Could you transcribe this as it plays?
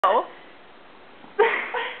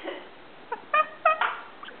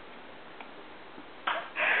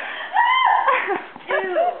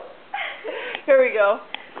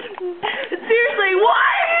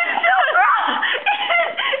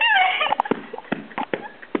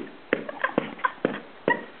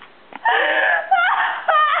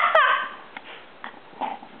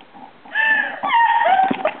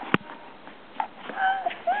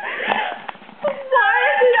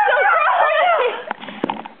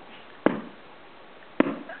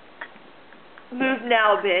Move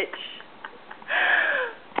now, bitch.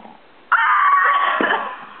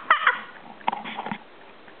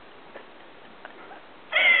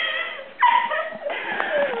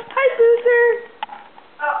 Hi, Boozer.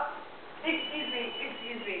 Oh, excuse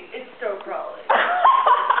me. It's so crawling.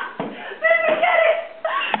 Boozer, get it!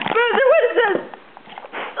 Boozer, what is this?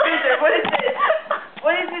 Boozer, what is this?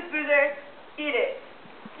 What is this, Boozer? Eat it.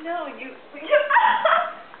 No, you.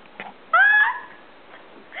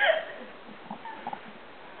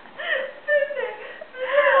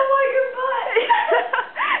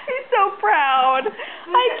 He's so proud.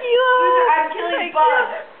 Hi, Kilo. Boozer, I'm killing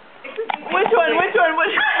bugs. Which one?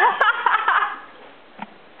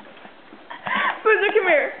 Boozer, come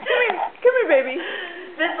here. Come here, baby.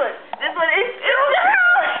 This one is so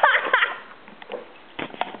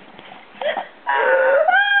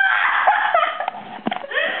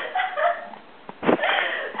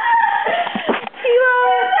Kilo.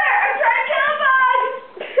 I'm trying to kill a bug.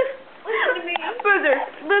 Listen to me.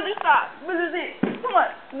 Boozer, stop. Boozer, sit. Come on,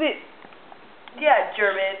 sit. Yeah,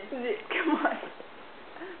 German. Sit. Come on.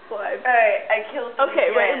 Live. Alright, I killed some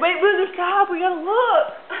Okay, again. wait, Boozer, stop. We gotta look.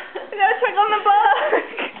 We gotta check on the bug.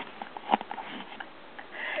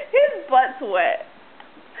 His butt's wet.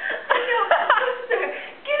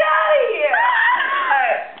 Get out of here!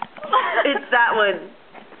 Alright. It's that one.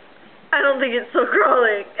 I don't think it's so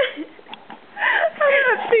crawling. I'm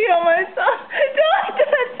gonna pee on myself. Don't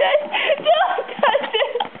touch it. Don't touch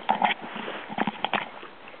it.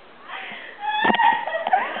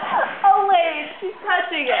 Oh wait, she's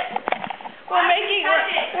touching it. We're making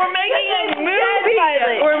a movie.